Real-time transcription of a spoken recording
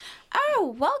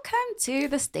welcome to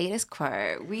the status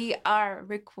quo. We are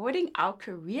recording our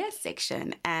career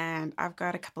section, and I've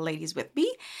got a couple ladies with me,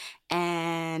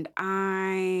 and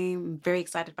I'm very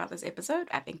excited about this episode.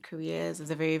 I think careers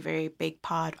is a very, very big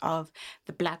part of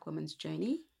the Black woman's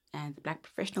journey and the Black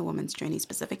professional woman's journey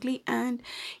specifically. And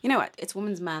you know what? It's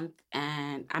Women's Month,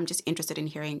 and I'm just interested in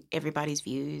hearing everybody's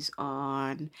views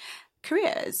on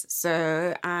careers.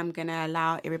 So I'm going to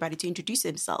allow everybody to introduce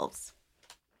themselves.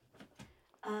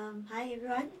 Hi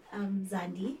everyone, I'm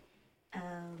Zandi.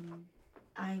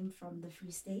 I'm from the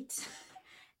Free State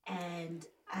and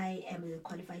I am a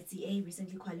qualified CA,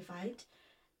 recently qualified.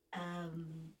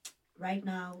 Right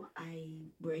now I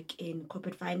work in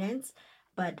corporate finance,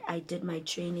 but I did my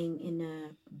training in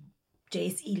a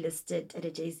JSE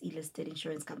listed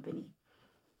insurance company.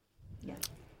 Yeah.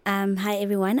 Hi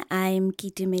everyone, I'm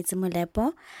Kiti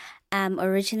Metsumolepo. I'm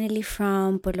originally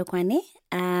from Polokwane.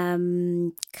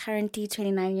 Currently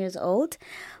 29 years old,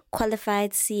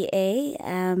 qualified CA.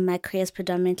 My career has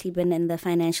predominantly been in the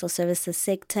financial services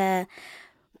sector.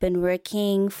 Been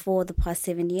working for the past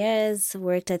 7 years.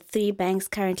 Worked at 3 banks.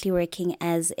 Currently working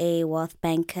as a wealth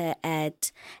banker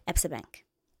at Absa Bank.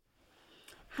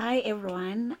 Hi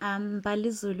everyone, I'm Bali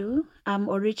Zulu. I'm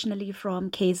originally from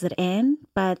KZN,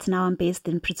 but now I'm based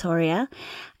in Pretoria.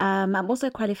 I'm also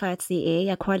a qualified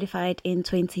CA. I qualified in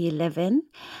 2011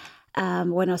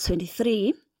 when I was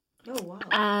 23. Oh, wow.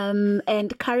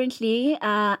 And currently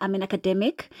I'm an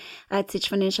academic. I teach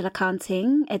financial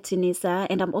accounting at Tunisia,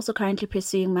 and I'm also currently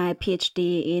pursuing my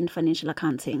PhD in financial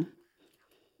accounting.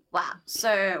 Wow.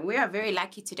 So we are very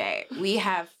lucky today. We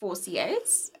have 4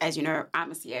 CAs. As you know,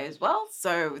 I'm a CA as well.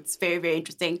 So it's very, very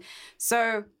interesting.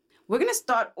 So we're going to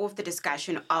start off the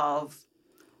discussion of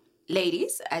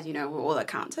ladies. As you know, we're all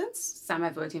accountants. Some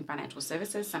have worked in financial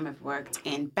services. Some have worked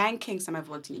in banking. Some have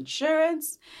worked in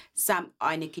insurance. Some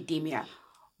are in academia.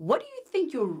 What do you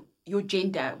think your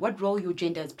gender, what role your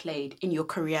gender has played in your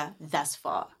career thus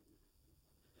far?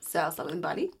 So I'll start with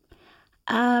Bali.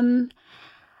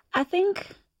 I think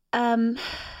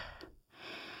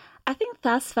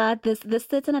thus far there's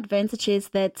certain advantages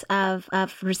that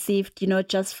I've received,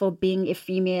 just for being a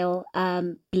female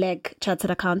Black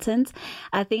chartered accountant.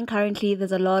 I think currently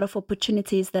there's a lot of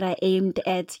opportunities that are aimed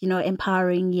at,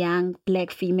 empowering young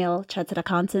Black female chartered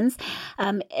accountants.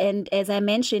 And as I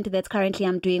mentioned, that currently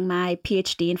I'm doing my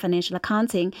PhD in financial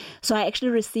accounting. So I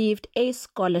actually received a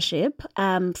scholarship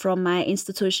from my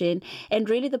institution. And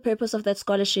really the purpose of that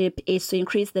scholarship is to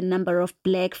increase the number of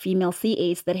Black female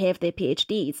CAs that have their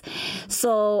PhDs.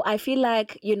 So I feel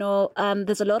like,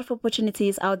 there's a lot of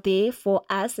opportunities out there for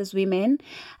us as women.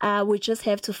 We just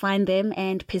have to find them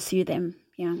and pursue them.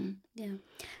 Yeah.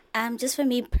 Just for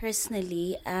me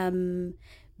personally,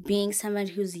 being someone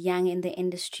who's young in the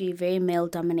industry, very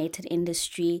male-dominated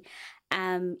industry,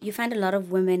 you find a lot of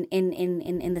women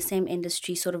in the same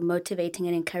industry sort of motivating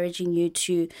and encouraging you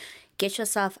to get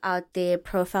yourself out there,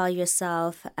 profile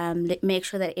yourself, make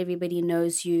sure that everybody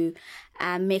knows you,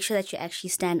 make sure that you actually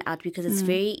stand out, because it's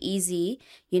very easy,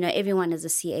 everyone is a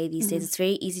CA these days. It's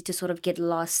very easy to sort of get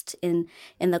lost in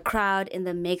the crowd, in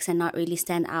the mix, and not really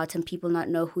stand out and people not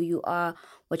know who you are,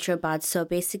 what you're about. So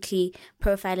basically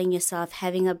profiling yourself,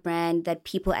 having a brand that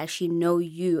people actually know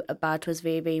you about was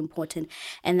very, very important.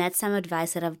 And that's some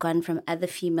advice that I've gotten from other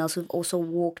females who've also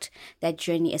walked that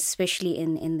journey, especially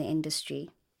in the industry.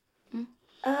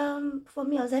 For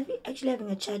me, I was actually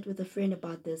having a chat with a friend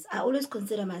about this. I always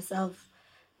consider myself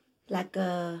like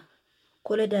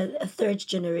call it a third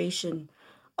generation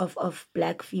of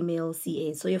Black female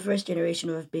CAs. So your first generation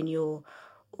would have been your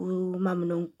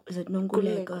is it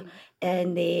Nonguleka?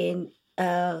 And then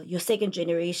your second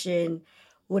generation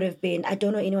would have been, I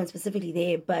don't know anyone specifically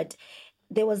there, but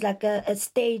there was like a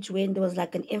stage when there was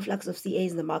like an influx of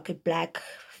CAs in the market, Black,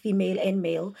 female and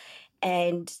male.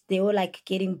 And they were like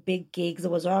getting big gigs.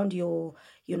 It was around your,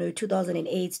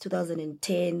 2008s,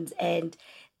 2010s. And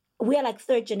we are like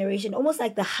third generation, almost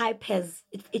like the hype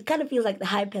it kind of feels like the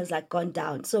hype has like gone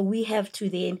down. So we have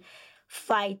to then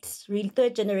fight, really,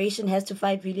 third generation has to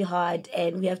fight really hard.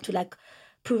 And we have to like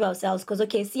prove ourselves because,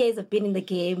 okay, CAs have been in the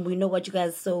game. We know what you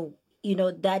guys, so,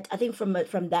 that I think from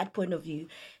that point of view,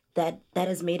 that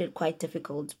has made it quite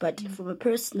difficult. But from a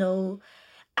personal,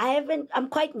 I'm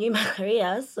quite new in my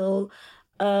career, so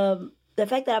the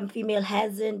fact that I'm female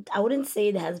I wouldn't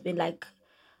say there has been like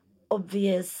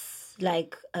obvious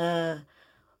like sort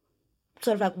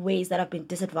of like ways that I've been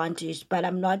disadvantaged, but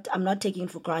I'm not taking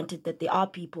for granted that there are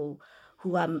people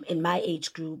who in my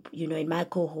age group, in my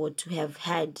cohort, who have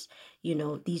had,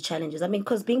 these challenges. I mean,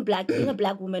 because being a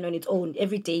Black woman on its own,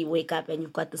 every day you wake up and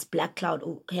you've got this black cloud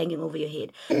hanging over your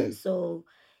head. So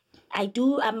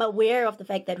I'm aware of the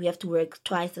fact that we have to work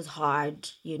twice as hard,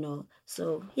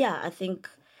 So yeah, I think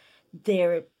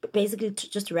there basically,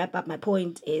 just to wrap up, my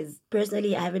point is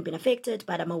personally I haven't been affected,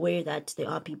 but I'm aware that there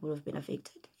are people who've been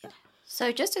affected. Yeah.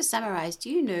 So just to summarize, do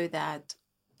you know that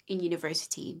in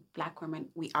university, Black women,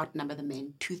 we outnumber the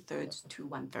men 2/3 to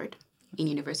 1/3 in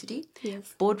university?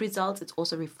 Yes. Board results, it's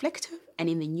also reflective, and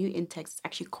in the new intakes, it's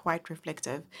actually quite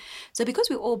reflective. So because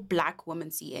we're all Black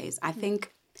women CAs, I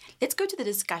think let's go to the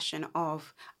discussion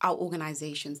of our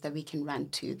organizations that we can run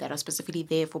to that are specifically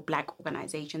there for Black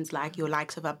organizations like your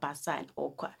likes of Abasa and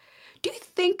Okwa. Do you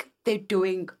think they're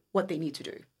doing what they need to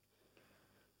do?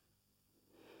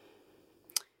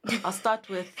 I'll start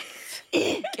with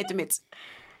Ketumit.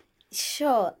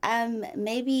 Sure.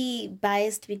 Maybe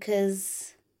biased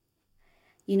because,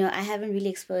 I haven't really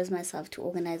exposed myself to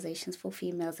organizations for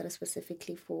females that are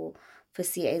specifically for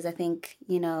CAs. I think,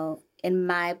 in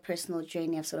my personal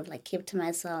journey, I've sort of like kept to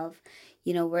myself,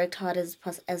 worked hard as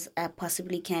I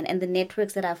possibly can. And the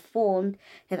networks that I've formed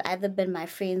have either been my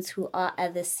friends who are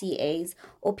other CAs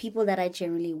or people that I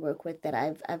generally work with that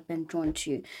I've been drawn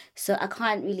to. So I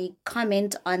can't really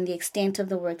comment on the extent of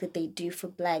the work that they do for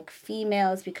Black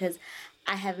females because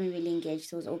I haven't really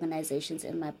engaged those organizations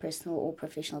in my personal or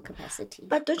professional capacity.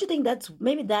 But don't you think that's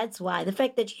why the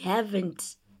fact that you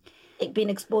haven't been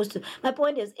exposed to? My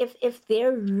point is, if they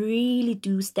really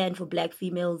do stand for Black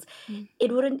females,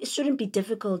 it shouldn't be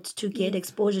difficult to get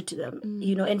exposure to them,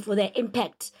 and for their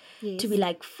impact to be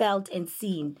like felt and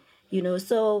seen,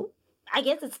 So I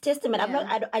guess it's testament.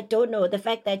 I don't know. The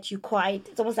fact that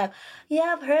it's almost like,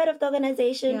 yeah, I've heard of the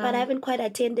organization, but I haven't quite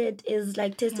attended is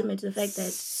like testament to the fact that.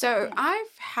 So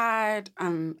I've had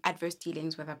adverse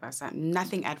dealings with Abasa,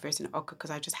 nothing adverse in Oka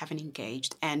because I just haven't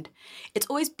engaged. And it's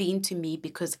always been to me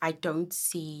because I don't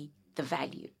see the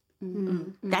value.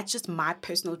 That's just my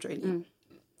personal journey.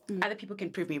 Other people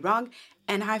can prove me wrong.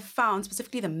 And I found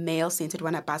specifically the male-centered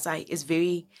one at Basai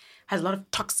has a lot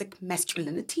of toxic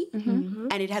masculinity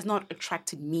and it has not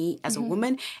attracted me as a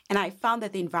woman. And I found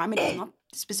that the environment is not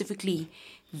specifically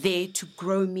there to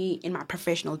grow me in my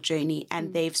professional journey.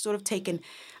 And they've sort of taken,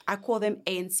 I call them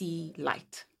ANC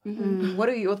light. What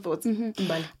are your thoughts,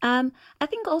 Mbali? I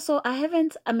think also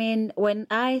when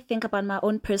I think about my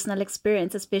own personal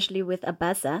experience, especially with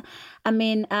Abasa,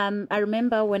 I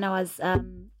remember when I was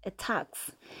at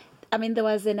Tax, there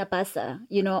was an Abasa,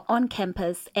 on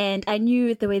campus, and I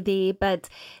knew they were there, but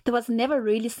there was never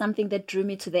really something that drew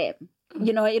me to them.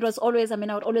 It was always, I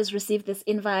would always receive this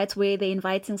invite where they're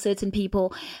inviting certain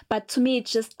people, but to me, it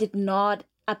just did not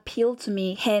appeal to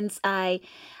me. Hence, I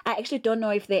actually don't know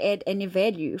if they add any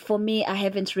value. For me, I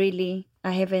haven't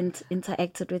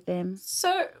interacted with them.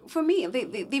 So for me,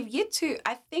 they've yet to,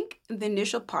 I think the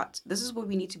initial part, this is what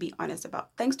we need to be honest about.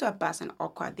 Thanks to Abbas and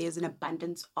Okwa, there's an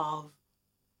abundance of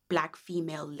Black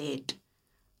female-led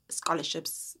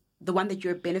scholarships. The one that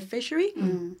you're a beneficiary,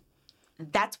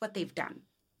 that's what they've done.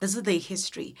 This is their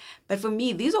history. But for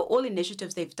me, these are all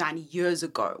initiatives they've done years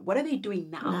ago. What are they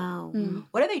doing now?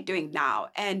 What are they doing now?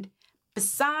 And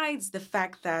besides the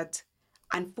fact that,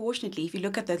 unfortunately, if you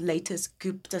look at the latest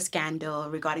Gupta scandal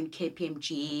regarding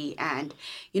KPMG and,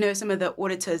 some of the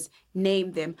auditors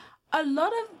name them, a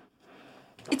lot of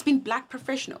it's been Black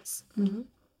professionals,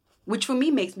 which for me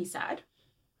makes me sad.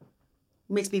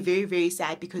 Makes me very, very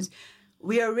sad because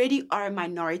we already are a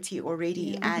minority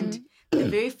already. And the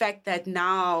very fact that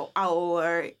now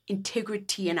our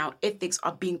integrity and our ethics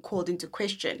are being called into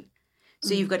question.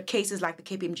 So you've got cases like the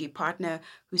KPMG partner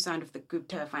who signed off the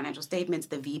Gupta financial statements,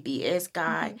 the VBS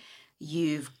guy.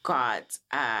 You've got,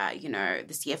 the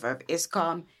CFO of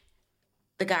ISCOM,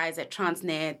 the guys at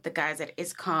Transnet, the guys at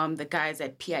ISCOM, the guys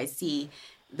at PIC,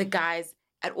 the guys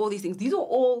at all these things. These are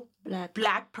all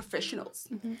Black professionals.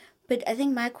 But I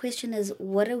think my question is,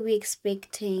 what are we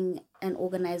expecting an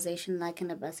organization like an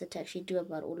Abasa to actually do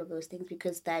about all of those things?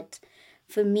 Because that,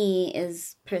 for me,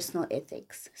 is personal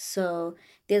ethics. So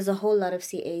there's a whole lot of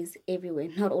CAs everywhere.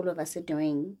 Not all of us are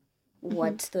doing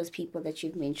what those people that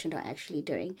you've mentioned are actually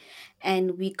doing.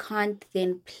 And we can't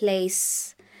then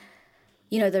place,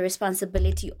 the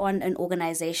responsibility on an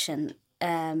organization.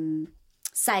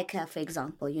 SAICA, for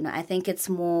example, I think it's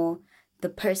more the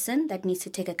person that needs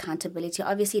to take accountability.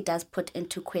 Obviously, it does put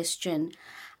into question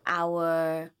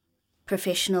our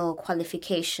professional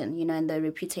qualification, and the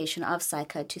reputation of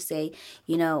SAICA to say,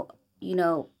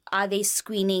 are they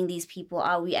screening these people?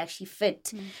 Are we actually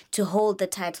fit to hold the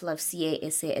title of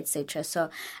CASA, etc.?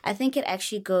 So I think it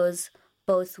actually goes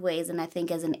both ways. And I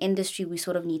think as an industry, we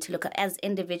sort of need to look at, as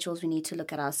individuals, we need to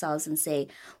look at ourselves and say,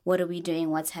 what are we doing?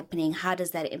 What's happening? How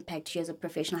does that impact you as a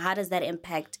professional? How does that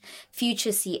impact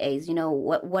future CAs? You know,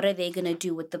 what are they going to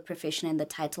do with the profession and the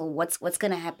title? What's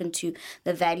going to happen to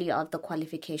the value of the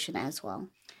qualification as well?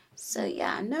 So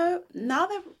yeah, no, now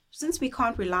that since we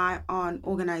can't rely on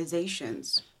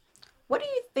organizations, what do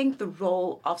you think the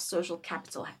role of social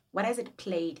capital, what has it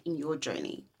played in your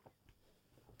journey?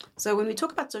 So when we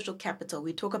talk about social capital,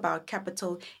 we talk about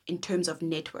capital in terms of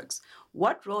networks.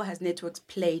 What role has networks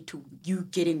played to you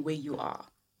getting where you are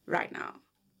right now?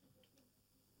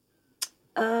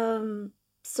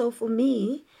 So for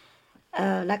me,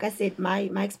 like I said, my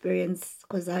experience,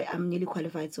 because I'm newly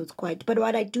qualified, so it's quite. But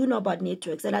what I do know about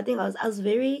networks, and I think I was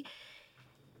very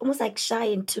almost like shy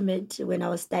and timid when I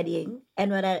was studying,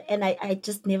 and I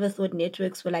just never thought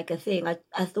networks were like a thing.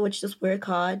 I thought just work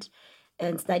hard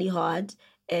and study hard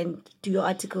and do your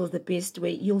articles the best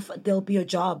way. There'll be a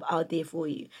job out there for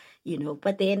you, you know.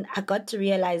 But then I got to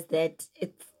realize that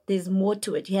there's more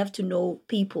to it. You have to know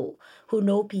people who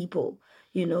know people,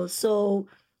 you know. So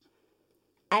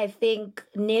I think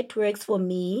networks for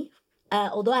me,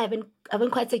 although I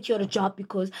haven't quite secured a job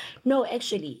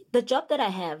actually, the job that I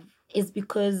have is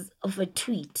because of a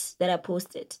tweet that I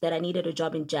posted that I needed a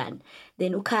job in Jan.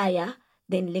 Then Ukaya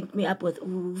then linked me up with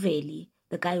Uveli,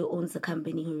 the guy who owns the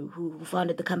company, who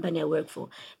founded the company I work for.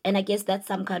 And I guess that's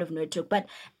some kind of network. But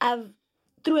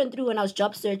through and through when I was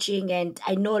job searching, and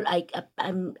I know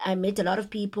I met a lot of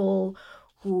people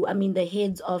who, I mean, the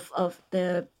heads of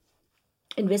the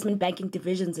investment banking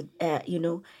divisions,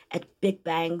 at big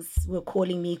banks were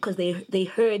calling me because they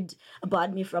heard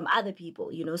about me from other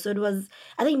people, you know. So it was,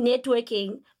 I think,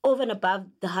 networking over and above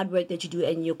the hard work that you do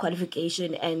and your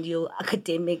qualification and your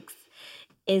academics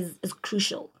is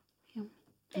crucial.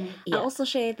 I also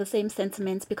share the same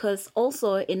sentiments because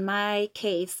also in my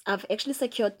case, I've actually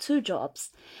secured 2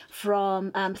 jobs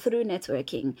from through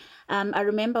networking. I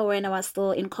remember when I was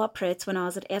still in corporate, when I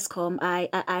was at ESCOM,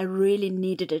 I really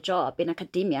needed a job in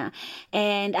academia,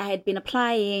 and I had been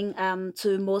applying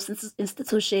to most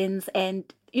institutions, and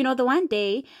you know, the one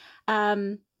day,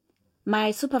 my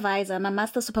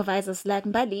master supervisor's like,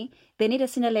 Mbali, they need a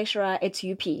senior lecturer at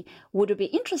UP. Would you be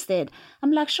interested?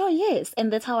 I'm like, sure, yes.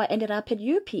 And that's how I ended up at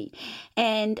UP.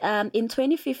 And in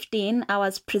 2015, I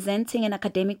was presenting an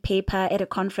academic paper at a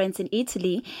conference in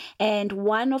Italy. And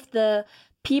one of the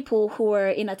people who were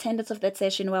in attendance of that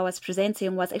session where I was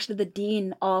presenting was actually the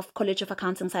Dean of College of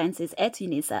Accounting Sciences at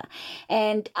UNISA.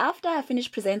 And after I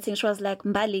finished presenting, she was like,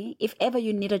 Mbali, if ever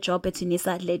you need a job at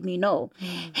UNISA, let me know.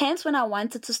 Hence, when I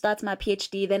wanted to start my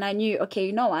PhD, then I knew, okay,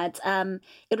 you know what,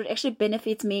 it would actually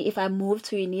benefit me if I moved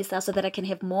to UNISA so that I can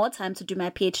have more time to do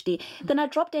my PhD. Then I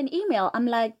dropped an email. I'm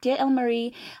like, dear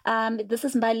Elmarie, this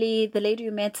is Mbali, the lady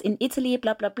you met in Italy,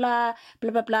 blah, blah, blah, blah,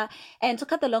 blah, blah. And to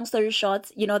cut the long story short,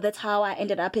 you know, that's how I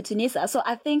ended up at UNISA. So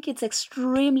I think it's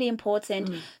extremely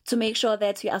important to make sure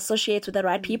that you associate with the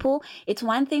right people. It's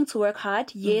one thing to work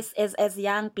hard. Yes, as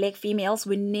young Black females,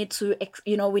 we need to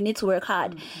work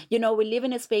hard. You know, we live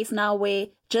in a space now where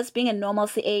just being a normal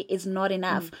CA is not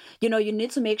enough. You know, you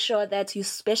need to make sure that you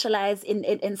specialize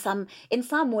in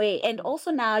some way. And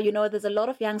also now, you know, there's a lot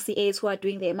of young CAs who are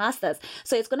doing their masters.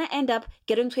 So it's going to end up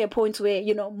getting to a point where,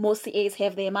 you know, most CAs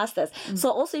have their masters. So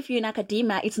also if you're in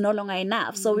academia, it's no longer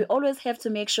enough. So we always have to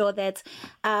make sure that,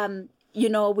 you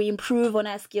know, we improve on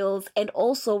our skills and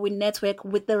also we network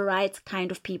with the right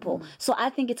kind of people. So I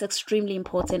think it's extremely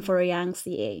important for a young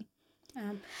CA.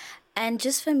 And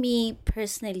just for me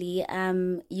personally,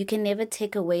 you can never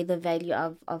take away the value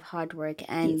of hard work.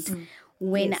 And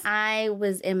when I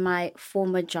was in my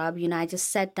former job, you know, I just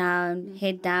sat down,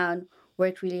 head down,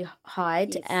 worked really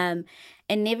hard, and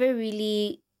never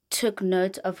really took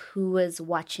note of who was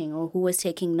watching or who was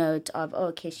taking note of, oh,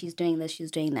 okay, she's doing this, she's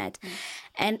doing that.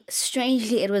 And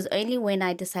strangely, it was only when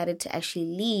I decided to actually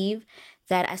leave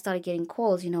that I started getting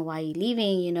calls, you know, why are you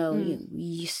leaving? You know,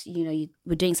 you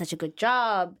were doing such a good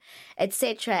job,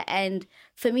 etc. And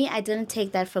for me, I didn't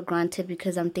take that for granted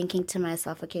because I'm thinking to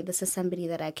myself, okay, this is somebody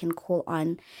that I can call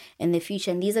on in the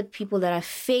future. And these are people that are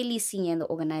fairly senior in the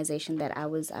organization that I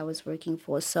was working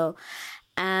for. So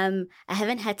I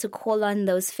haven't had to call on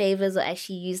those favors or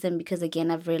actually use them because,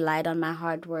 again, I've relied on my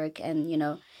hard work and, you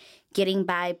know, getting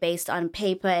by based on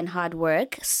paper and hard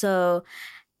work. So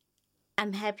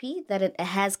I'm happy that it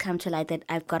has come to light that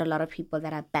I've got a lot of people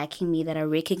that are backing me, that are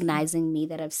recognizing me,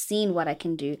 that have seen what I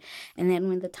can do. And then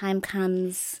when the time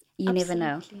comes, you never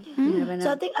know. You never know.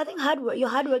 So I think hard work, your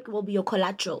hard work will be your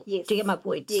collateral. Yes. Do you get my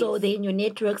point? Yes. So then your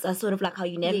networks are sort of like how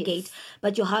you navigate, Yes.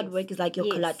 but your hard work is like your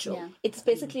Yes. collateral. Yeah. It's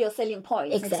basically your selling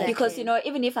point. Exactly. Because,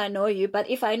 even if I know you, but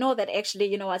if I know that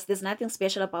actually, there's nothing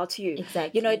special about you.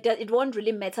 Exactly. It won't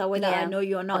really matter whether I know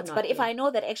you or not. But if I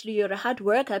know that actually you're a hard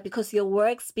worker because your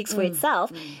work speaks for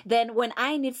itself, then when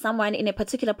I need someone in a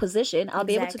particular position, I'll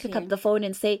be able to pick up the phone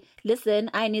and say, listen,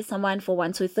 I need someone for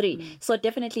 1, 2, 3. So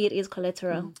definitely it is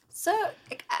collateral. So,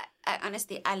 I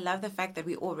honestly, I love the fact that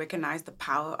we all recognize the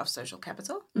power of social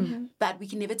capital, but we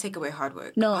can never take away hard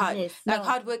work. No,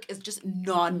 hard work is just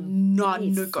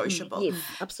non-negotiable. Yes,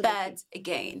 absolutely. But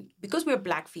again, because we're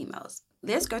Black females,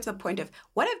 let's go to the point of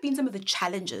what have been some of the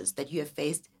challenges that you have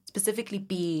faced, specifically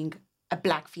being a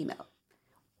Black female.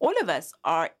 All of us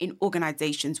are in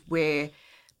organizations where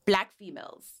Black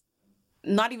females,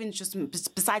 not even just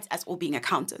besides us all being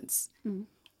accountants,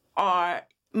 are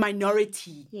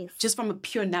minority just from a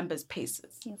pure numbers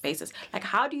basis. Like,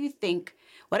 how do you think,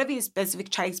 what are the specific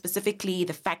challenges, specifically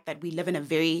the fact that we live in a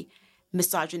very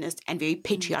misogynist and very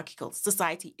patriarchal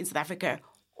society in South Africa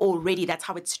already? That's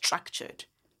how it's structured.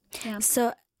 Yeah.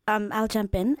 So I'll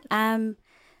jump in.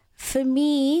 For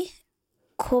me,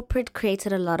 corporate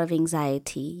created a lot of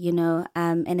anxiety,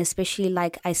 and especially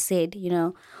like I said,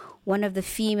 one of the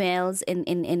females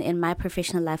in my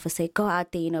professional life will say, go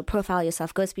out there, profile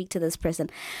yourself, go speak to this person.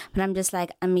 But I'm just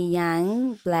like, I'm a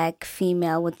young Black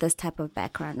female with this type of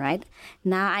background, right?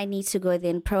 Now I need to go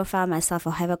then profile myself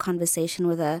or have a conversation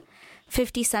with a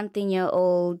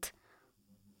 50-something-year-old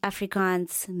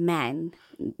Afrikaans man.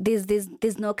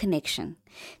 There's no connection.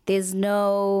 There's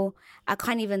no, I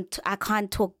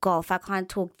can't talk golf. I can't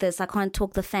talk this. I can't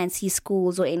talk the fancy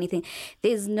schools or anything.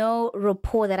 There's no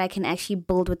rapport that I can actually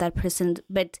build with that person.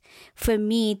 But for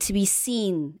me to be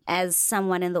seen as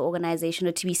someone in the organization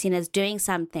or to be seen as doing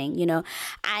something,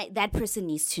 that person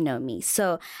needs to know me.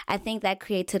 So I think that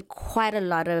created quite a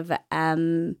lot of,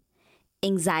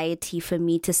 anxiety for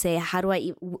me to say,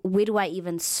 where do I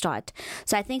even start?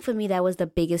 So I think for me, that was the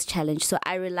biggest challenge. So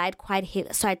I relied quite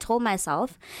heavily. So I told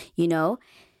myself, it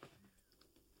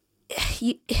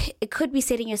could be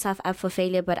setting yourself up for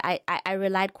failure, but I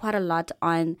relied quite a lot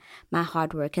on my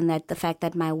hard work and that the fact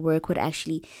that my work would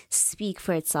actually speak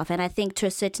for itself. And I think to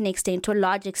a certain extent, to a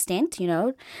large extent,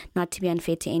 not to be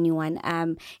unfair to anyone,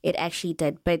 it actually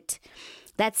did. But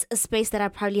that's a space that I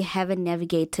probably haven't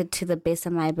navigated to the best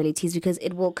of my abilities because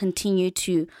it will continue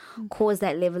to cause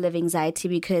that level of anxiety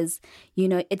because,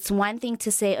 it's one thing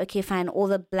to say, okay, fine, all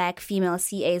the Black female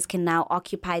CAs can now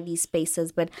occupy these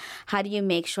spaces, but how do you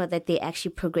make sure that they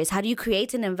actually progress? How do you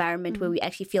create an environment where we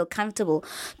actually feel comfortable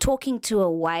talking to a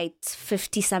white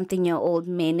 50-something-year-old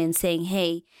man and saying,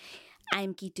 hey,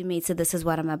 I'm Kitumate, so this is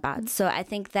what I'm about. So I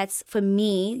think that's, for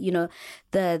me,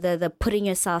 the putting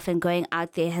yourself and going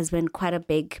out there has been quite a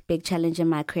big challenge in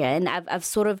my career. And I've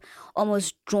sort of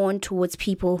almost drawn towards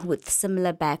people with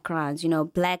similar backgrounds,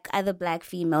 other Black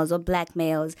females or Black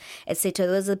males, etc.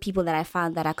 Those are the people that I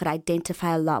found that I could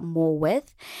identify a lot more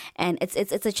with. And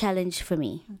it's a challenge for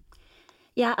me.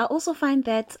 Yeah, I also find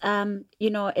that,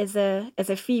 as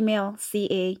a female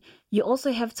CA, you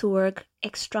also have to work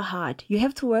extra hard. You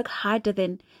have to work harder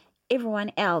than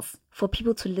everyone else for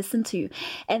people to listen to you.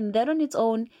 And that on its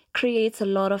own creates a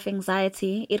lot of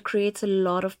anxiety. It creates a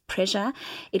lot of pressure.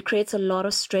 It creates a lot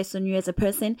of stress on you as a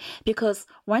person because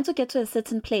once you get to a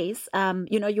certain place,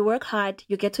 you work hard,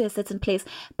 you get to a certain place,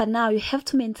 but now you have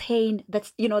to maintain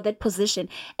that, that position.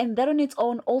 And that on its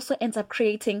own also ends up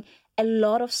creating a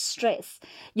lot of stress,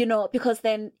 because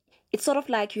then it's sort of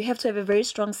like you have to have a very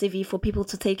strong CV for people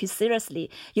to take you seriously.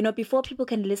 Before people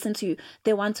can listen to you,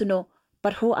 they want to know,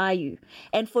 but who are you?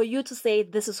 And for you to say,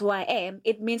 this is who I am,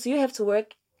 it means you have to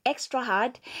work extra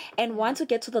hard. And once you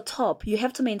get to the top, you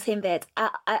have to maintain that.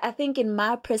 I think in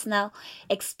my personal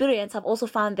experience, I've also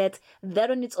found that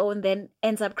on its own then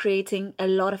ends up creating a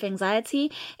lot of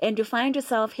anxiety. And you find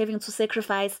yourself having to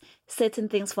sacrifice certain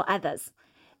things for others.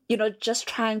 Just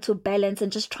trying to balance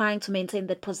and just trying to maintain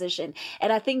that position.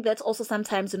 And I think that's also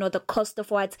sometimes, the cost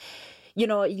of what,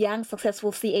 young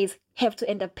successful CAs have to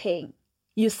end up paying.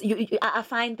 I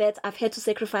find that I've had to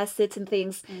sacrifice certain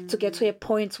things to get to a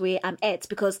point where I'm at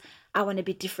because I want to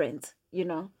be different,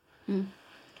 I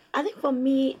think for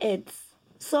me, it's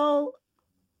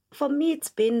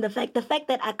been the fact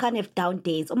that I can't have down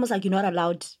days. Almost like you're not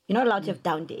allowed to have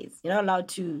down days. You're not allowed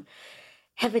to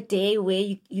have a day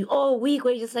where you all week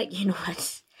where you're just like,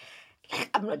 what?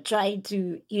 I'm not trying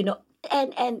to,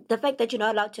 and the fact that you're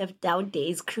not allowed to have down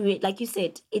days like you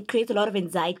said, it creates a lot of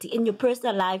anxiety in your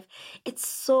personal life. It's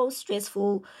so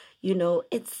stressful,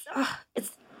 it's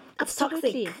It's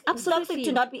toxic. It's Absolutely. toxic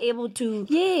to not be able to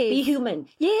Yes. be human.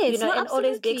 Yes, You know, no, and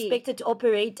always be absolutely. expected to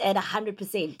operate at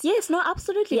 100%. Yes, no,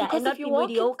 absolutely. Yeah, because and not if you be walk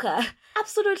mediocre.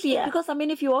 Absolutely. Yeah. Because I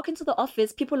mean, if you walk into the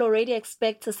office, people already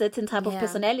expect a certain type of Yeah.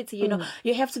 personality. You know,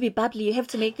 you have to be bubbly, you have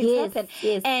to make things Yes, happen.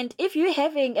 yes. And if you're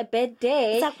having a bad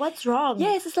day, It's like, what's wrong?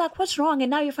 yes, it's like, what's wrong? And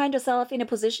now you find yourself in a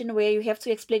position where you have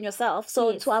to explain yourself.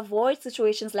 So Yes. to avoid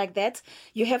situations like that,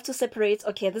 you have to separate,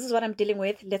 okay, this is what I'm dealing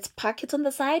with. Let's park it on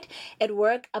the side. At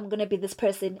work, I'm going to be this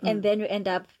person. And then you end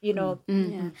up, you know.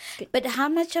 Yeah. But how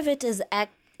much of it is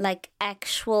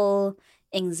actual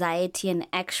anxiety and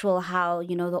actual how,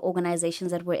 you know, the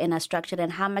organizations that we're in are structured,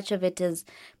 and how much of it is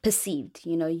perceived?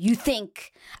 You know, you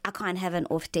think I can't have an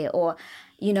off day, or,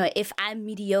 you know, if I'm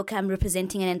mediocre, I'm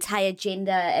representing an entire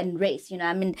gender and race. You know,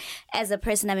 I mean, as a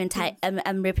person,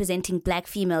 I'm representing Black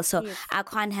females, so I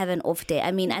can't have an off day.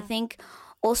 I mean, I think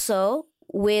also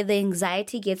where the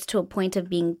anxiety gets to a point of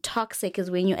being toxic is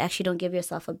when you actually don't give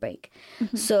yourself a break.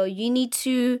 So you need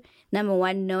to, number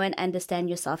one, know and understand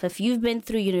yourself. If you've been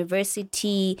through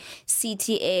university,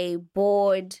 CTA,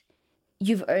 board,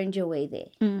 you've earned your way there.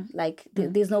 Like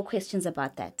there's no questions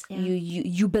about that.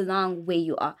 You belong where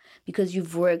you are because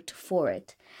you've worked for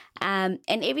it. And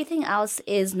everything else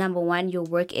is, number one, your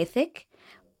work ethic.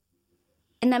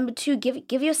 And number two,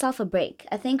 give yourself a break.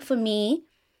 I think for me,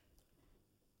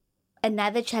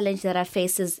 another challenge that I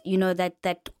face is, you know,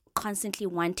 that constantly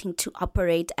wanting to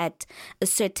operate at a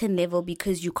certain level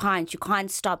because you can't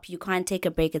stop, you can't take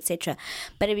a break, etc.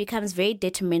 But it becomes very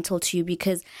detrimental to you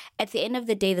because at the end of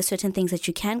the day, there's certain things that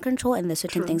you can control and there's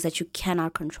certain things that you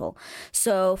cannot control.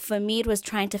 So for me, it was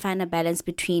trying to find a balance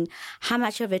between how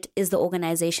much of it is the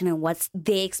organization and what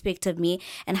they expect of me,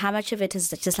 and how much of it is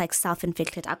just like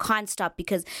self-inflicted. I can't stop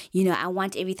because, you know, I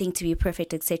want everything to be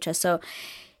perfect, etc. So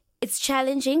it's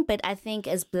challenging, but I think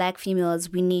as Black females,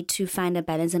 we need to find a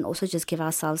balance and also just give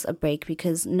ourselves a break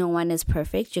because no one is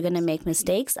perfect. You're going to make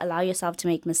mistakes. Allow yourself to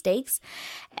make mistakes.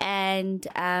 And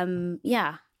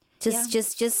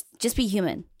just be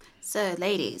human. So,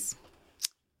 ladies,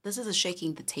 this is a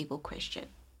shaking the table question.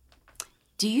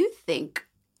 Do you think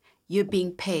you're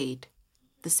being paid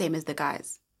the same as the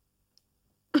guys?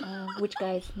 Which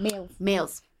guys? Males.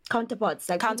 Males. Counterparts.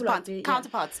 Like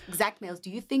Counterparts. Exact males. Do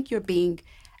you think you're being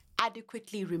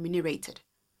adequately remunerated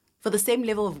for the same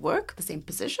level of work, the same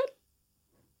position?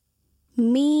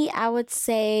 Me, I would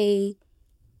say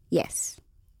yes.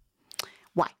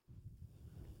 Why?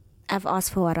 I've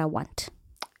asked for what I want.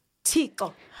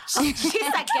 Chico. She's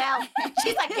a girl.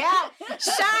 She's a girl.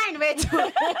 Shine,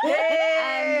 Betu.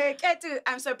 Hey, Ketu.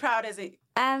 I'm so proud as it.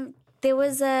 There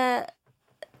was a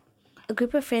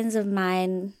group of friends of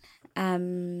mine.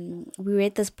 We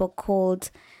read this book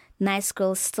called Nice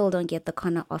Girls Still Don't Get the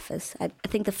Corner Office. I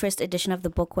think the first edition of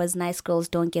the book was Nice Girls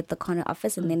Don't Get the Corner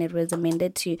Office, and then it was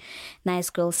amended to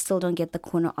Nice Girls Still Don't Get the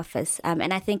Corner Office.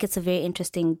 And I think it's a very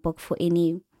interesting book for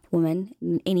any woman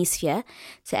in any sphere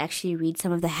to actually read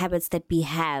some of the habits that we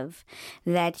have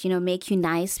that, you know, make you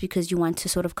nice because you want to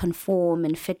sort of conform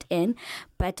and fit in,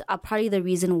 but are probably the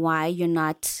reason why you're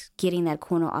not getting that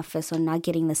corner office or not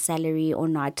getting the salary or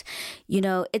not, you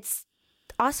know, it's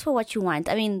ask for what you want.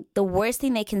 I mean, the worst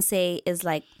thing they can say is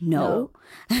like, no.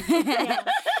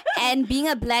 And being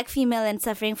a Black female and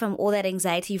suffering from all that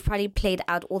anxiety, you've probably played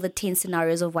out all the 10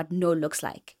 scenarios of what no looks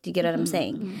like. Do you get what I'm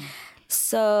saying?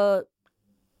 So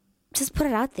just put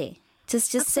it out there.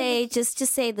 Just say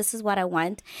this is what I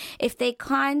want. If they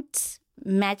can't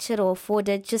match it or afford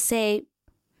it, just say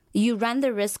you run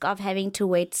the risk of having to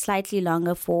wait slightly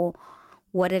longer for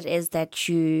what it is that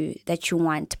you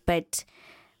want. But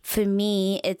for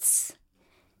me, it's,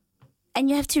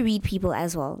 and you have to read people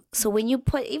as well. So when you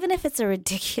put, even if it's a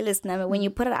ridiculous number, when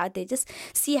you put it out there, just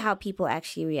see how people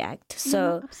actually react.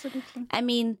 So, absolutely. I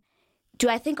mean, do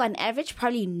I think on average?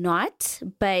 Probably not.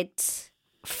 But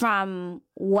from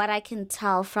what I can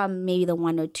tell from maybe the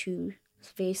one or two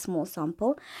very small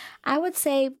sample, I would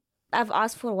say I've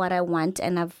asked for what I want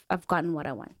and I've gotten what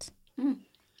I want.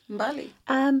 Bali.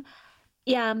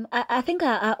 Yeah, I think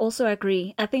I also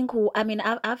agree. I've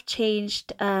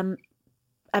changed,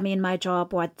 my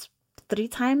job, 3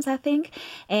 times, I think.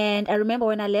 And I remember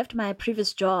when I left my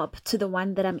previous job to the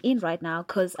one that I'm in right now,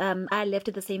 because I left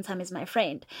at the same time as my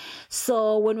friend.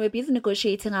 So when we were busy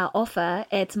negotiating our offer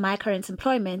at my current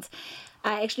employment,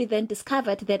 I actually then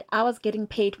discovered that I was getting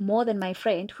paid more than my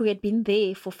friend who had been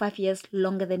there for 5 years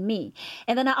longer than me.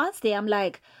 And then I asked her, I'm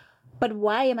like, but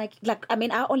why am I,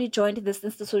 I only joined this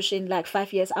institution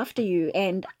 5 years after you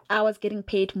and I was getting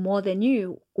paid more than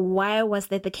you. Why was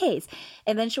that the case?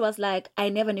 And then she was like, I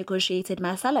never negotiated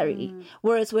my salary.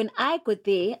 Whereas when I got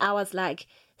there, I was like,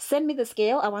 send me the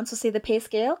scale. I want to see the pay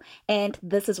scale, and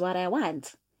this is what I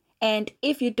want. And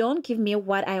if you don't give me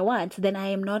what I want, then I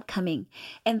am not coming.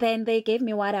 And then they gave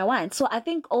me what I want. So I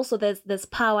think also there's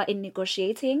power in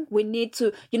negotiating. We need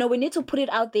to, we need to put it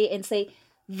out there and say,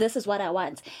 this is what I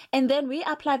want. And then we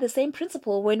apply the same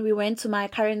principle when we went to my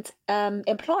current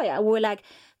employer. We were like,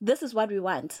 this is what we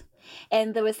want.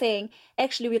 And they were saying,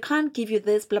 actually, we can't give you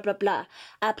this, blah, blah, blah.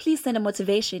 Please send a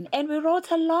motivation. And we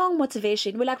wrote a long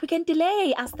motivation. We're like, we can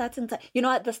delay our starting time,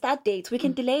 the start date. We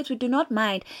can delay it. We do not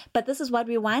mind. But this is what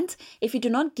we want. If you do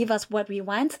not give us what we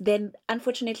want, then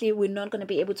unfortunately, we're not going to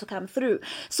be able to come through.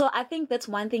 So I think that's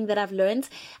one thing that I've learned.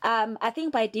 I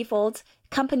think by default,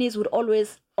 companies would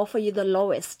always offer you the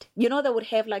lowest. They would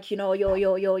have like, your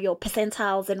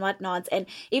percentiles and whatnot. And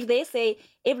if they say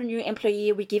every new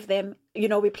employee, we give them,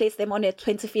 we place them on a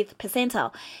 25th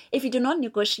percentile. If you do not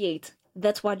negotiate,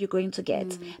 that's what you're going to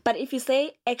get. But if you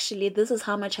say, actually, this is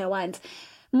how much I want,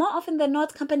 more often than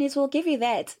not, companies will give you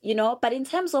that, But in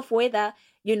terms of whether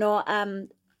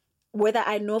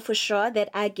I know for sure that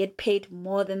I get paid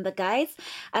more than the guys,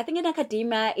 I think in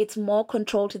academia, it's more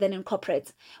controlled than in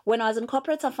corporate. When I was in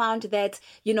corporate, I found that,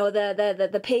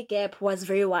 the pay gap was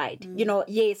very wide.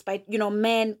 Yes, but,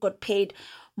 men got paid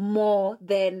more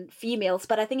than females.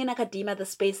 But I think in academia, the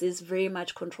space is very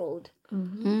much controlled.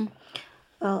 Mm-hmm.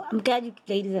 Well, I'm glad you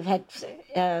ladies have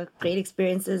had great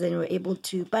experiences and were able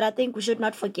to. But I think we should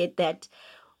not forget that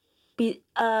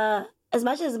as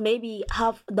much as maybe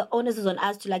half the onus is on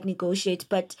us to like negotiate,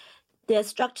 but there are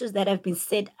structures that have been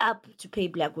set up to pay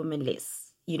Black women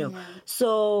less, Yeah.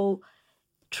 So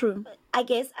True. I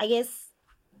guess.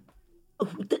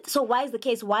 So why is the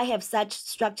case? Why have such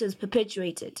structures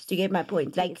perpetuated? Do you get my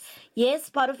point? Like, yes,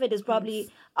 part of it is probably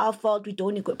our fault. We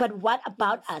don't negotiate. But what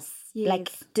about us?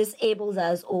 Like, disables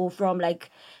us or from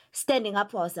like standing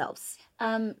up for ourselves?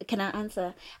 Can I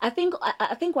answer? I think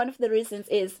one of the reasons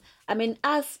is,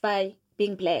 us by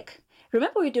being Black.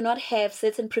 Remember, we do not have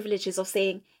certain privileges of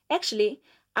saying, actually,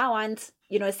 I want,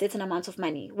 a certain amount of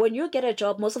money. When you get a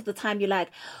job, most of the time you're like,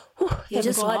 you're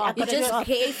just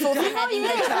grateful for having the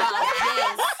job.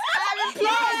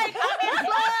 Yes.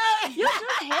 You're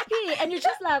just happy and you're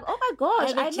just like, oh my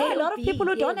gosh, I know a lot of people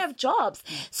who don't have jobs.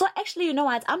 So actually, you know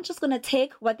what? I'm just going to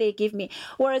take what they give me.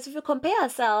 Whereas if you compare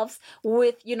ourselves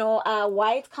with,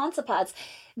 white counterparts,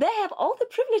 they have all the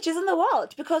privileges in the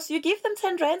world because you give them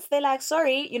 10 rands, they're like,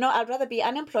 sorry, I'd rather be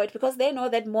unemployed because they know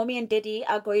that mommy and daddy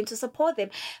are going to support them.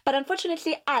 But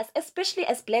unfortunately, us, especially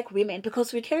as Black women,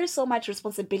 because we carry so much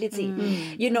responsibility,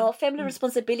 family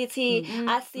responsibility,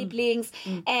 our siblings,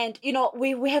 and,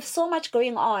 we have so much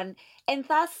going on. And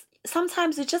thus,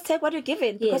 sometimes you just take what you're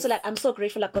given because you're like, I'm so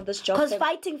grateful I got this job. Because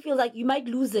fighting feels like you might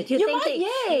lose it. You're thinking,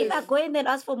 if I go in and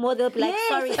ask for more, they'll be like,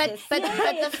 sorry. But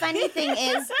the funny thing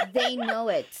is, they know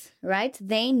it, right?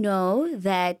 They know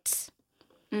that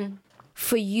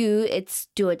for you, it's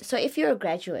do it. So if you're a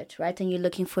graduate, right, and you're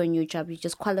looking for a new job, you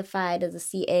just qualified as a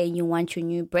CA, you want your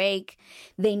new break,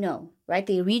 they know, right?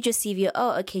 They read your CV,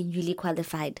 oh, okay, newly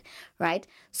qualified, right?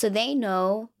 So they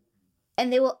know.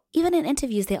 And they will, even in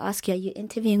interviews, they ask you, are you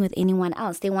interviewing with anyone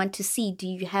else? They want to see, do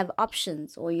you have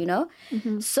options or,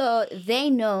 So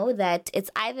they know that it's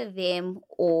either them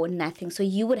or nothing. So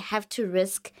you would have to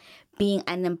risk being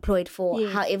unemployed for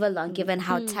however long, given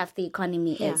how tough the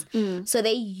economy is. So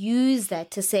they use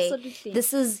that to say,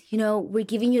 this is, we're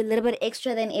giving you a little bit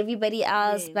extra than everybody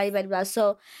else, blah, blah, blah.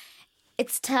 So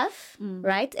it's tough,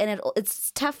 right? And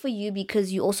it's tough for you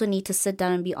because you also need to sit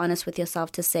down and be honest with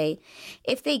yourself to say,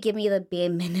 if they give me the bare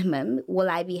minimum, will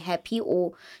I be happy,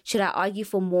 or should I argue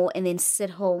for more and then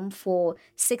sit home for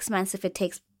 6 months if it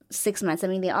takes 6 months?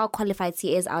 There are qualified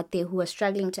CAs out there who are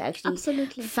struggling to actually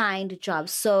find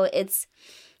jobs. So it's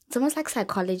almost like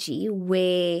psychology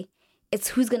where it's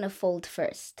who's going to fold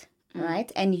first.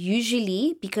 Right. And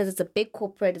usually, because it's a big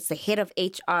corporate, it's the head of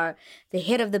HR, the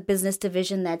head of the business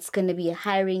division that's going to be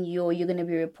hiring you or you're going to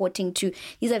be reporting to.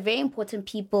 These are very important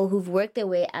people who've worked their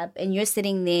way up, and you're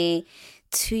sitting there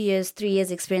 2 years, 3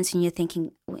 years experience, and you're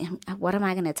thinking, what am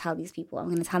I going to tell these people? I'm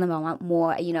going to tell them I want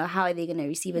more. How are they going to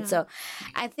receive it? So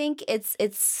I think it's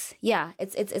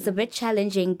a bit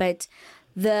challenging, but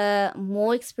the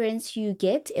more experience you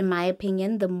get, in my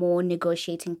opinion, the more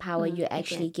negotiating power you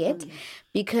actually get.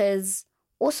 Because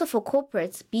also for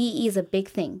corporates, BE is a big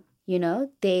thing.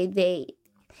 It's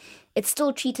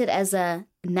still treated as a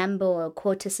number or a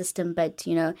quota system. But,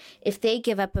 if they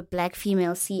give up a Black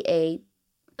female CA,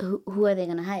 who are they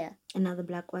going to hire? Another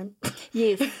Black one.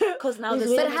 Yes. Because now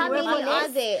but how many are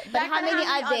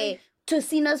there? To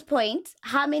Sina's point,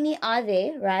 how many are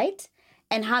there, right?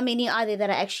 And how many are there that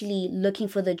are actually looking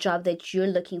for the job that you're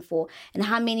looking for? And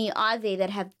how many are there that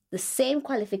have the same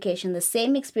qualification, the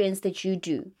same experience that you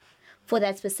do for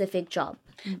that specific job?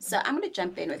 So I'm going to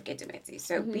jump in with Ketumeti.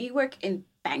 So we work in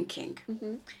banking.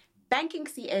 Banking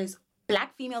CAs,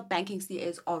 Black female banking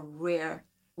CAs are rare.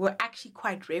 We're actually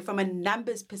quite rare from a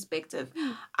numbers perspective.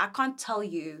 I can't tell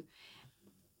you,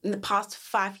 in the past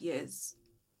 5 years,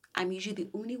 I'm usually the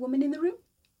only woman in the room.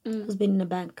 Who's been in a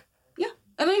bank? Yeah.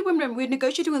 And only women, we're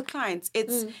negotiating with clients.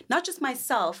 It's not just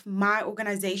myself, my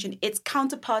organization, it's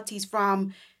counterparties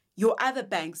from your other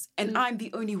banks, and I'm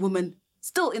the only woman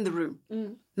still in the room.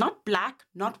 Not Black,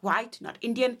 not white, not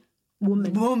Indian.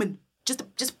 Woman.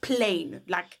 Just plain.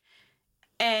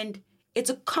 And it's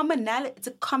a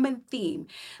common theme.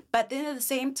 But then at the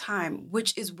same time,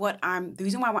 which is what the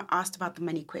reason why I asked about the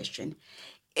money question,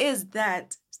 is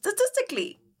that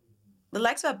statistically, the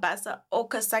likes of Abasa or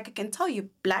Kasaka can tell you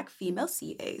Black female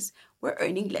CAs were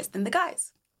earning less than the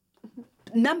guys.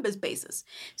 Numbers basis.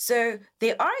 So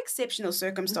there are exceptional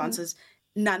circumstances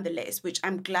nonetheless, which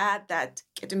I'm glad that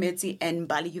Ketumeti and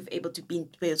Bali, you've able to be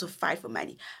able to fight for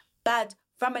money. But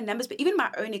from a numbers, but even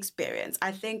my own experience,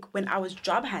 I think when I was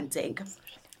job hunting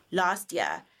last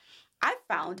year, I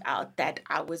found out that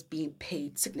I was being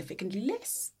paid significantly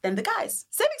less than the guys.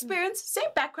 Same experience, same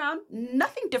background,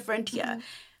 nothing different here.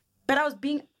 But I was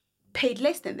being paid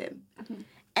less than them.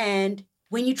 And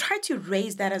when you try to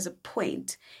raise that as a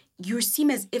point, you seem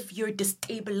as if you're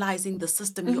destabilizing the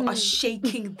system. You are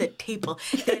shaking the table.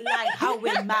 They're like, how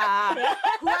am I?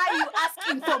 Why are you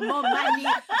asking for more money?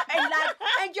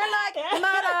 And you're like,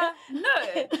 Mara,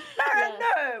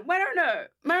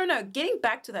 no. Getting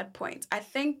back to that point, I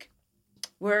think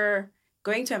we're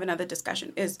going to have another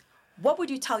discussion is, what would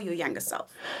you tell your younger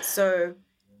self? So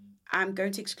I'm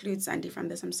going to exclude Sandy from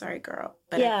this. I'm sorry, girl.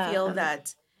 But I feel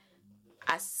that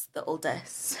us, the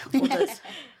oldest,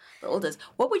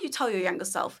 what would you tell your younger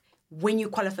self when you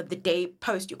qualify, the day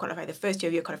post you qualify, the first year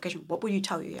of your qualification? What would you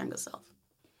tell your younger self?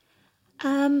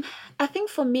 I think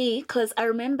for me, because I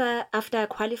remember after I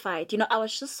qualified, I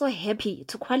was just so happy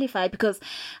to qualify because,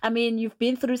 you've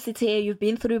been through CTA, you've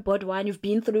been through board 1, you've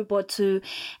been through board 2,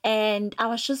 and I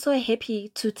was just so happy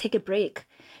to take a break,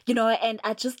 and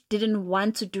I just didn't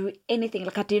want to do anything.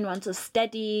 I didn't want to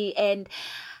study. And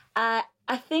I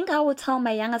think I would tell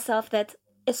my younger self that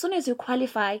as soon as you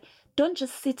qualify, don't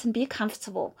just sit and be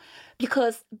comfortable,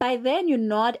 because by then you're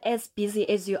not as busy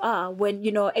as you are when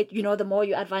the more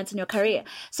you advance in your career.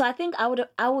 So I think I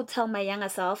would tell my younger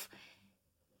self,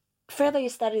 further your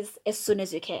studies as soon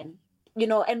as you can,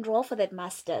 enroll for that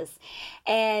master's.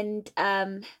 And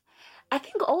I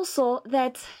think also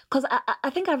that, because I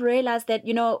think I've realized that,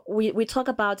 we talk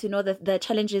about, the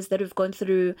challenges that we've gone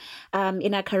through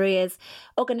in our careers.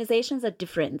 Organizations are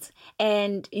different,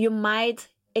 and you might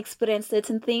experience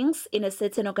certain things in a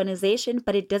certain organization,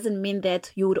 but it doesn't mean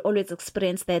that you would always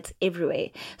experience that everywhere.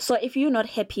 So if you're not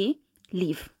happy,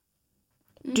 leave.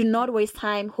 Do not waste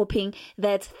time hoping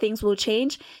that things will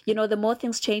change. The more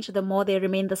things change, the more they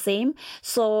remain the same.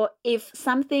 So if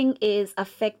something is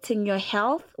affecting your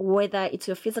health, whether it's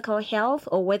your physical health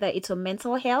or whether it's your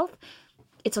mental health,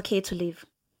 it's okay to leave.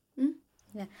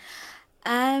 Yeah.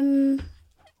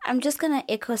 I'm just going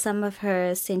to echo some of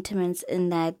her sentiments in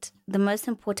that the most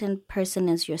important person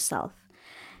is yourself.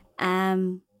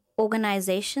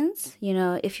 Organizations,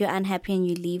 if you're unhappy and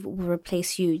you leave, will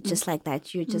replace you just like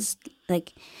that. You're just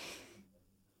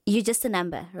you're just a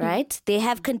number, right? They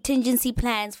have contingency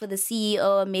plans for the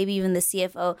CEO or maybe even the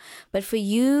CFO, but for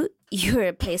you, you're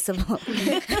replaceable.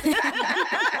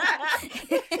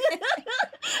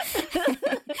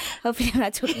 Hopefully I'm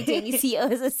not talking to any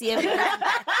CEOs or CFOs.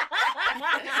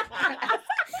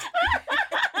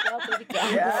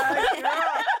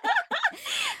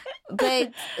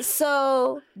 But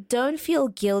so don't feel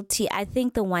guilty. I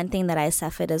think the one thing that I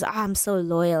suffered is, I'm so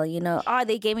loyal,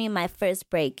 they gave me my first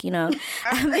break, I'm going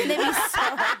to be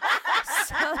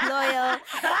so loyal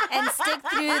and stick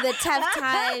through the tough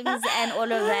times and all of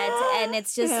that. And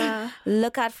it's just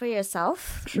look out for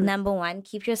yourself. True. Number one,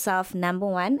 keep yourself number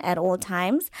one at all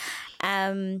times.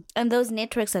 And those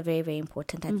networks are very, very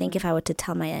important. I think if I were to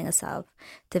tell my younger self,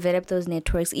 develop those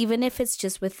networks, even if it's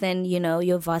just within,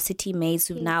 your varsity mates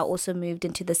who've now also moved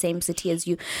into the same city as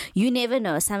you. You never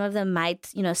know. Some of them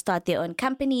might, start their own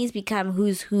companies, become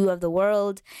who's who of the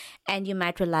world, and you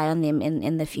might rely on them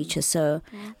in the future. So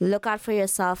look out for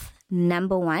yourself,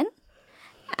 number one,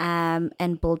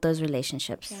 and build those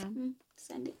relationships. Yeah.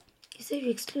 Sandy, you said you're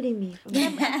excluding me.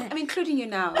 I'm including you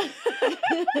now.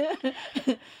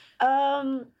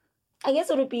 I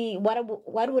guess it would be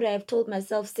what would I have told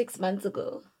myself 6 months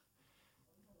ago?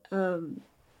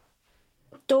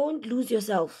 don't lose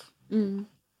yourself. You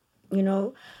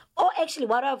know, or actually,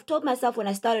 what I've told myself when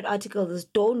I started articles is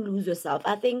don't lose yourself.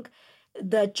 I think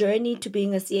the journey to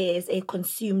being a CASA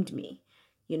consumed me.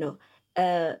 You know,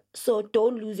 so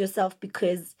don't lose yourself,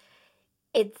 because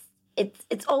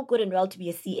it's all good and well to be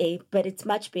a CA, but it's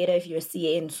much better if you're a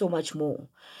CA and so much more.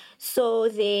 So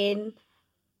then,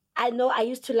 I know I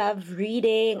used to love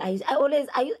reading.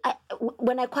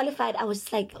 When I qualified, I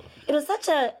was like, it was such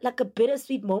a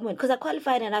bittersweet moment, because I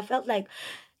qualified and I felt like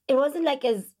I wasn't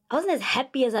as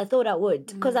happy as I thought I would,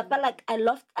 because I felt like I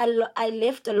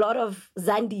left a lot of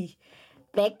Zandi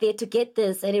back there to get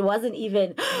this, and it wasn't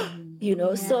even,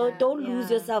 so don't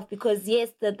lose yourself, because yes,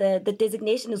 the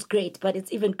designation is great, but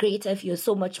it's even greater if you're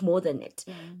so much more than it,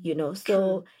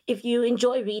 so if you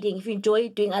enjoy reading, if you enjoy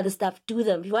doing other stuff, do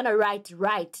them. If you want to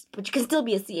write, but you can still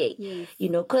be a CA,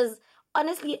 because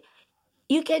honestly,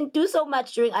 you can do so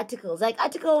much during articles. Like,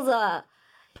 articles are,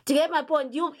 to get my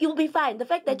point, you'll be fine. The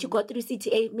fact that you got through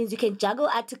CTA means you can juggle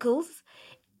articles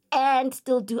and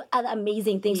still do other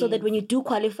amazing things, so that when you do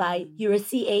qualify, you're a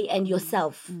CA and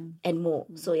yourself and more.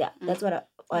 So yeah, that's what I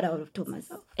would have told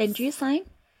myself. And you, Sign?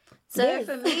 So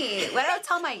for me, what I would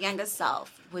tell my younger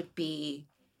self would be,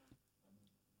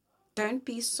 don't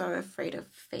be so afraid of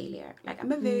failure. Like,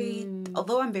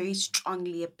 although I'm very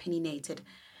strongly opinionated,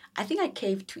 I think I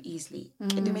cave too easily.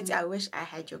 I wish I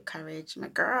had your courage, my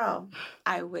girl.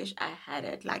 I wish I had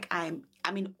it. Like, I'm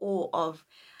in awe of,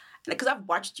 because I've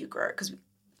watched you grow. Because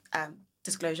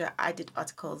disclosure, I did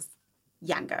articles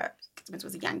younger. It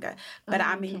was younger, but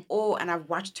I'm in awe, and I've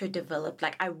watched her develop.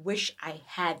 Like, I wish I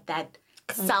had that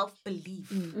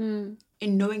self-belief in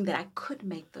knowing that I could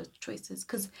make those choices.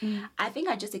 Because I think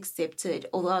I just accepted,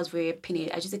 although I was very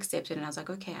opinionated, I just accepted, and I was like,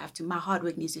 okay, my hard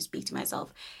work needs to speak to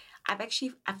myself. I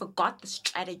forgot the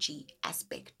strategy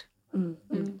aspect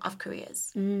of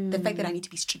careers. The fact that I need to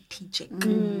be strategic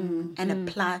and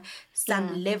apply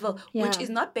some level, which is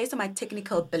not based on my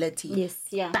technical ability,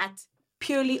 but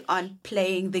purely on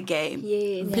playing the game.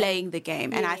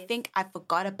 And I think I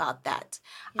forgot about that.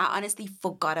 I honestly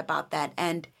forgot about that.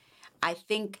 And I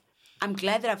think I'm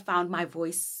glad that I found my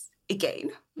voice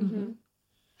again.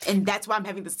 And that's why I'm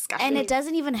having this discussion. And it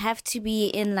doesn't even have to be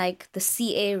in like the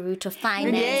CA route of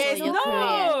finance or your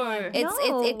career.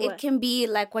 It can be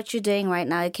like what you're doing right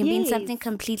now. It can be in something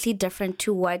completely different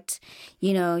to what,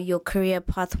 your career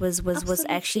path was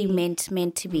actually meant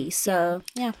to be. So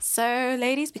yeah. So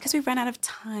ladies, because we've run out of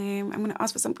time, I'm going to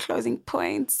ask for some closing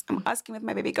points. I'm asking with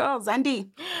my baby girl, Zandi.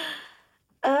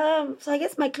 So I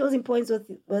guess my closing points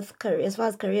with career, as far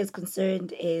as career is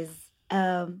concerned, is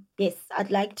yes,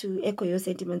 I'd like to echo your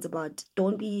sentiments about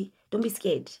don't be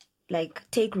scared. Like,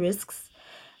 take risks,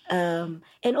 and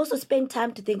also spend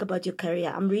time to think about your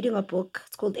career. I'm reading a book.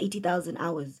 It's called 80,000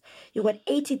 Hours. You've got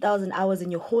 80,000 hours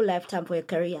in your whole lifetime for your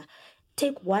career.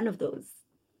 Take one of those,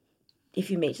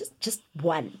 if you may, just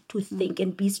one, to think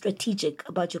and be strategic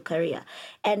about your career.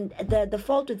 And the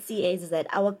fault with CAs is that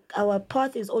our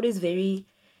path is always very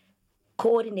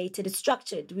coordinated, it's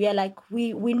structured. We are like,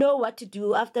 we know what to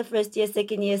do after first year,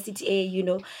 second year,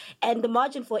 CTA, and the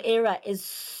margin for error is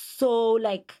so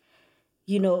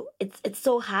it's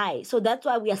so high. So that's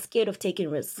why we are scared of taking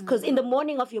risks. Because in the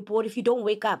morning of your board, if you don't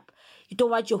wake up, you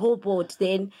don't want your whole board,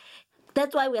 then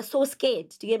that's why we are so scared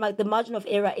to get the margin of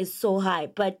error is so high.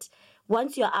 But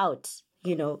once you're out,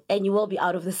 and you will be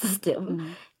out of the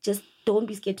system, just don't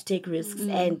be scared to take risks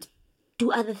and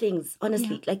do other things.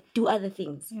 Honestly, do other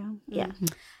things.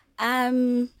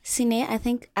 Sine,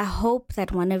 I hope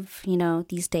that one of,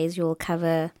 these days you'll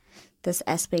cover this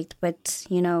aspect, but,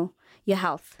 your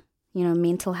health,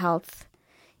 mental health,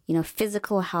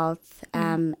 physical health,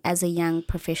 as a young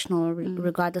professional,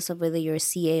 regardless of whether you're a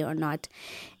CA or not,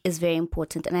 is very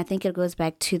important. And I think it goes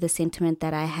back to the sentiment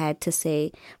that I had to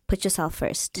say, put yourself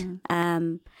first.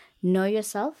 Know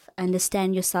yourself,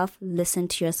 understand yourself, listen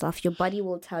to yourself. Your body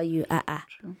will tell you,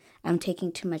 I'm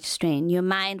taking too much strain. Your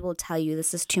mind will tell you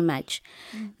this is too much.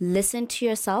 Listen to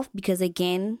yourself, because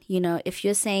again, if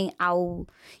you're saying I'll,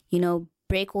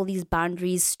 break all these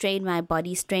boundaries, strain my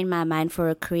body, strain my mind for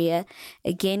a career,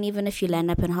 again, even if you land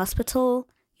up in hospital,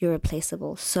 you're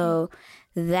replaceable. So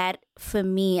that, for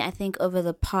me, I think over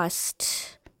the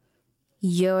past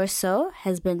year or so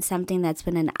has been something that's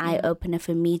been an eye-opener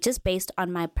for me, just based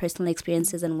on my personal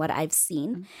experiences and what I've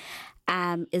seen,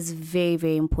 is very,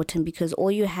 very important, because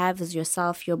all you have is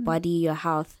yourself, your body, your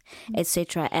health,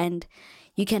 etc. And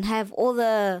you can have all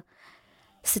the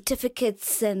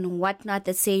certificates and whatnot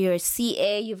that say you're a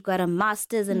CA, you've got a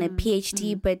master's and a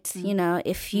PhD, but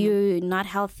if you're not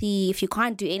healthy, if you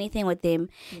can't do anything with them,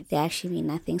 they actually mean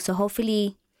nothing. So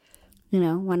hopefully,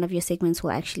 one of your segments will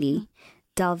actually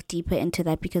delve deeper into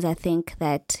that, because I think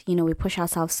that, you know, we push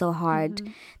ourselves so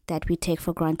hard that we take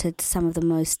for granted some of the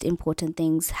most important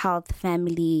things: health,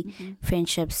 family,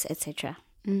 friendships, etc.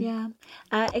 Yeah,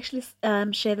 I actually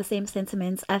share the same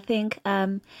sentiments. I think,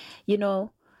 you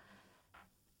know,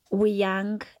 we're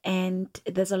young and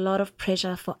there's a lot of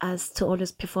pressure for us to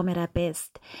always perform at our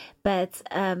best. But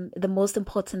the most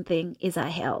important thing is our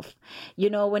health. You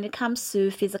know, when it comes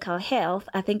to physical health,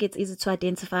 I think it's easy to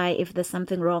identify if there's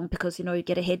something wrong because, you know, you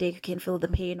get a headache, you can feel the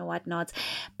pain or whatnot.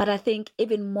 But I think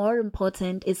even more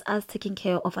important is us taking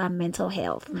care of our mental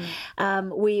health.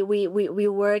 We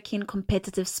work in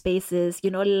competitive spaces.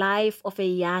 You know, life of a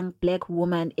young Black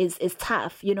woman is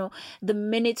tough. You know, the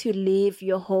minute you leave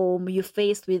your home, you're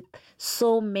faced with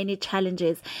so many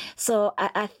challenges. So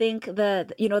I think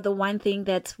the one thing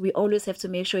that we always have to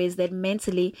make sure is that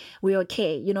mentally we're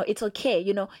okay. You know, it's okay.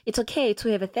 You know, it's okay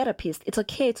to have a therapist. It's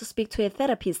okay to speak to a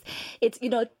therapist. It's, you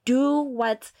know, do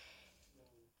what,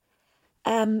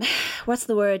 what's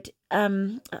the word?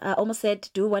 I almost said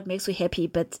do what makes you happy,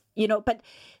 but, you know, but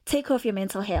take care of your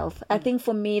mental health. I think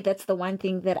for me, that's the one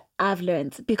thing that I've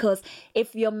learned, because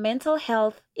if your mental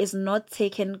health is not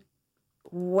taken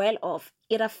well off,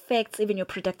 it affects even your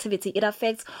productivity. It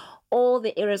affects all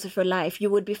the areas of your life. You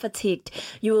would be fatigued.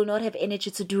 You will not have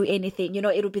energy to do anything. You know,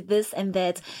 it will be this and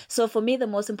that. So for me, the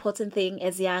most important thing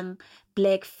as young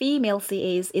Black female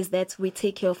CAs is that we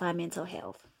take care of our mental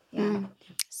health. Yeah.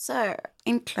 So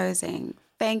in closing,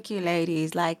 thank you,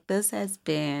 ladies. Like, this has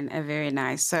been a very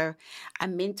nice. So I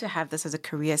meant to have this as a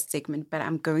career segment, but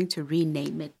I'm going to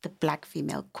rename it the Black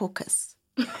Female Caucus.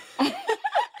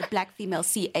 The Black Female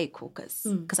CA Caucus,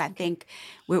 because I think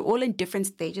we're all in different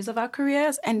stages of our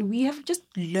careers and we have just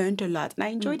learned a lot. And I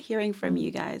enjoyed hearing from you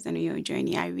guys and your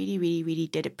journey. I really, really, really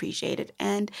did appreciate it.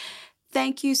 And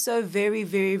thank you so very,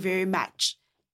 very, very much